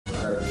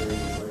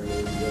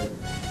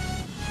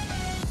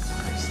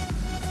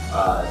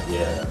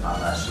Yeah,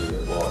 I'm actually,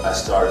 well, I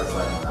started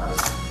playing when I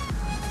was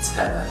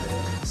 10, I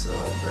think, so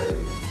like grade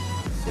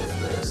 5th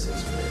grade or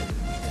 6th grade.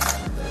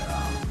 And then,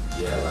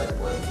 yeah, like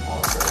what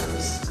Paul said, it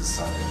was just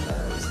something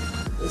that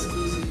was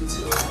easy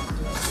to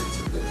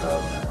pick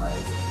up and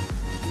like,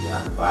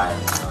 yeah, buying,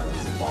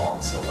 using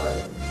ball. So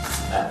like,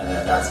 and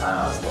at that time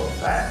I was a little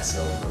fat,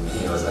 so for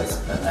me it was like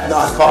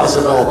not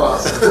possible.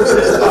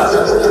 It's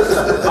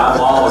possible. My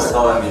mom was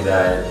telling me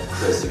that,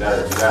 Chris, you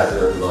gotta do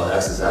a little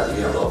exercise.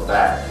 You're getting a little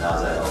fat, and I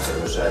was like, okay,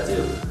 what should I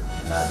do?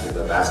 And I picked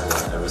up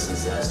basketball, and ever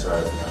since then I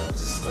started,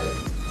 just like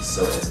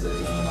so into the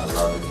game. I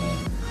love the game.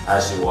 I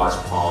actually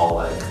watched Paul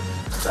like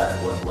that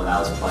when I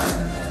was playing,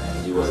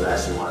 and he was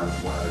actually one of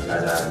the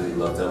guys that I really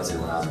looked up to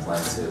when I was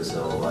playing too.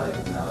 So like,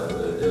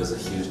 it was a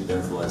huge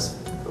influence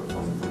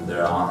from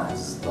there on. I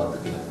just love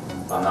the game.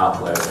 I'm not a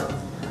player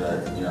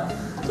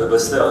though, but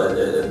still,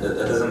 it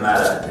doesn't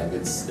matter. I think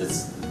it's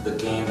the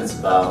game. It's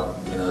about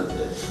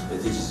it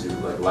teaches you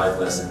like life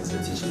lessons.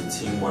 It teaches you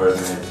teamwork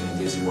and it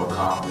gives you more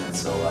confidence.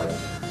 So like,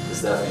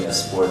 it's definitely a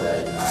sport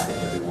that I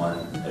think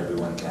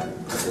everyone can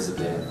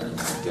participate in and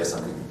get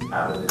something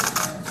out of it.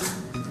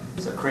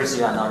 So Chris,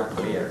 you are not a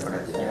player,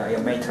 but you're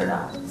a mentor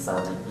now.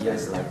 So you're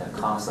like a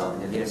council,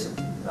 the leadership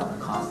of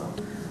the council.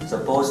 So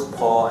both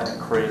Paul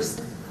and Chris,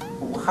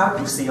 how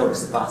do you see your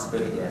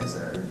responsibility as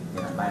a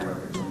member of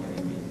the junior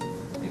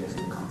NBA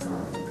leadership council?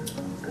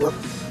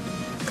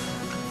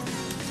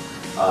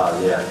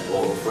 Yeah.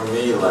 Well, for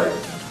me, like,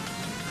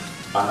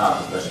 I'm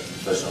not a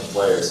professional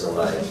player, so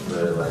like,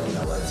 really, like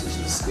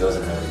teaching skills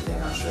and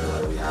everything. I'm sure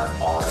like we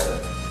have all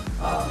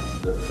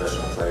the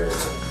professional players,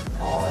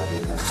 they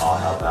can all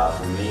help out.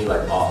 For me,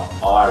 like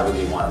all I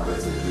really want to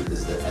bring to the youth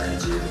is the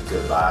energy, the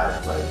good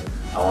vibe. Like,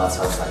 I want to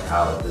tell them like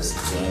how this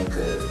game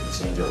could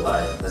change your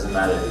life. It doesn't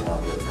matter if you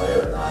want to be a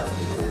player or not. It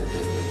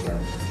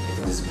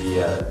can just be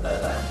a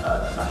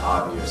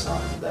hobby or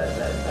something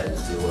that you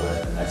do or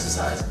an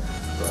exercise.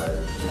 But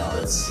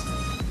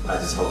I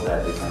just hope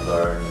that they can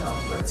learn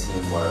like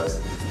teamwork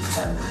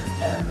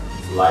and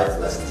life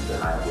lessons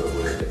behind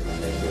where it can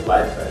make your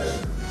life better.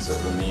 So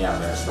for me, I'm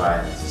going to try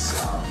and just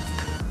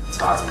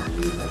talk to the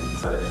youth and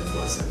try to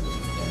influence them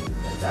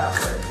in that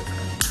way.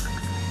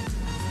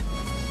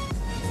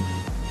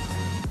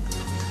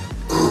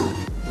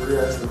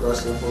 Ask the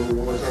question for me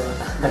one more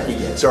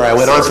time. Sorry, I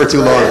went on for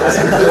too long.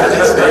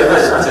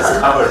 just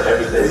covered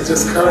everything. It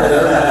just covered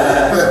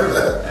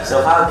everything.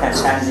 So how can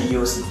Chinese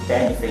youth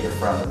benefit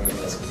from the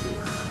leadership?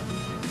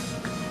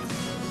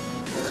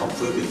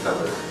 Completely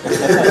covered.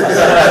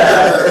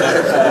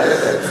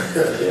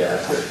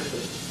 Yeah.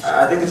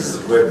 I think this is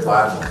a great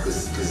platform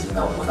because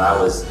when I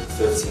was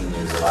 15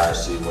 years old, I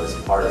actually was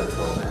part of the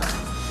program,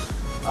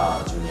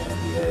 Junior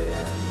NBA,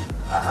 and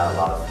I had a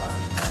lot of fun.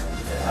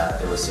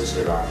 And it was such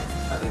a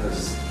I think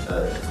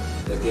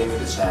it gave me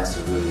the chance to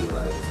really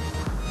like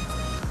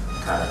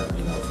kind of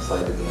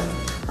play the game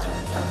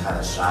and kind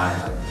of shine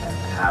and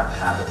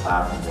have the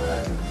platform where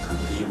I can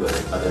compete with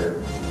other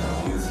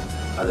youth,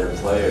 other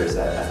players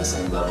at the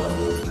same level and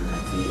where we can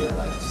compete and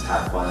like just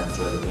have fun and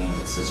enjoy the game.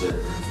 It's such a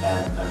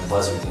and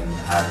plus we can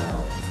have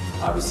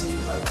obviously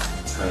like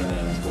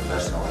training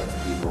professional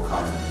people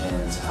coming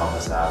in to help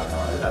us out.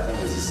 I think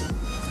it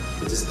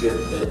just gives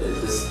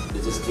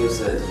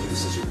the youth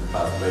such a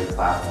great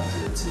platform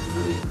to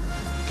really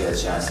get a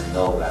chance to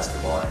know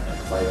basketball and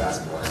play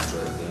basketball and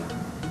enjoy the game.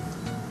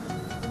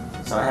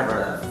 So I have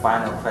a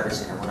final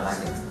question. I would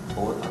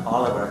like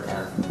Oliver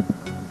can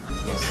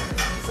yes.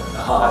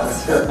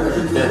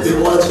 He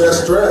wants that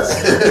stress.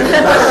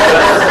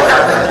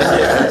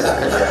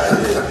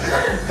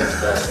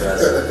 That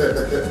stress.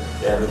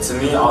 Yeah, but to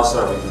me also,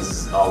 I think this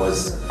has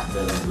always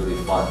been really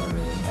fun for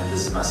me, and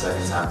this is my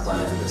second time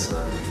playing this. So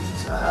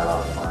I had a lot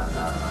of fun.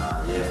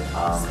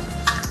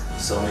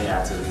 So many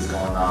activities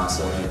going on,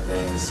 so many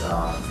things,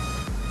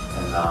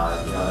 and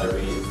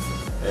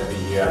every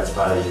year I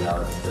try to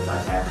if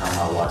I can't come,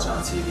 I'll watch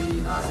on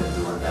TV. I've been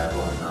doing that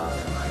growing up,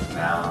 and like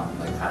now I'm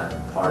like kind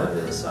of part of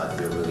it. So I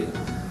feel really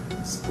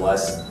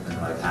blessed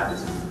and like happy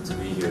to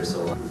be here.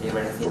 So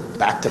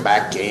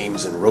back-to-back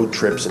games and road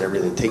trips and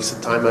everything, takes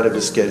the time out of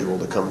his schedule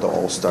to come to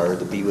All-Star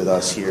to be with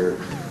us here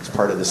as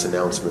part of this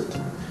announcement.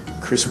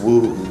 Chris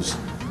Wu, who's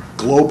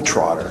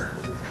globetrotter.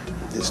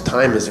 His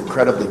time is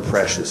incredibly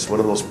precious. One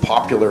of the most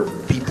popular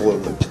people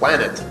on the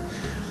planet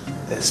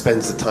that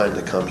spends the time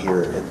to come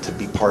here and to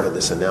be part of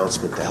this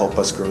announcement to help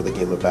us grow the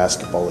game of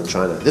basketball in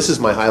China. This is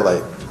my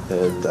highlight.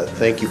 And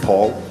thank you,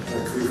 Paul.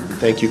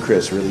 Thank you,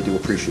 Chris. Really do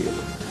appreciate it.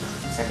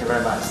 Thank you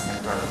very much.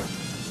 Thank you very much.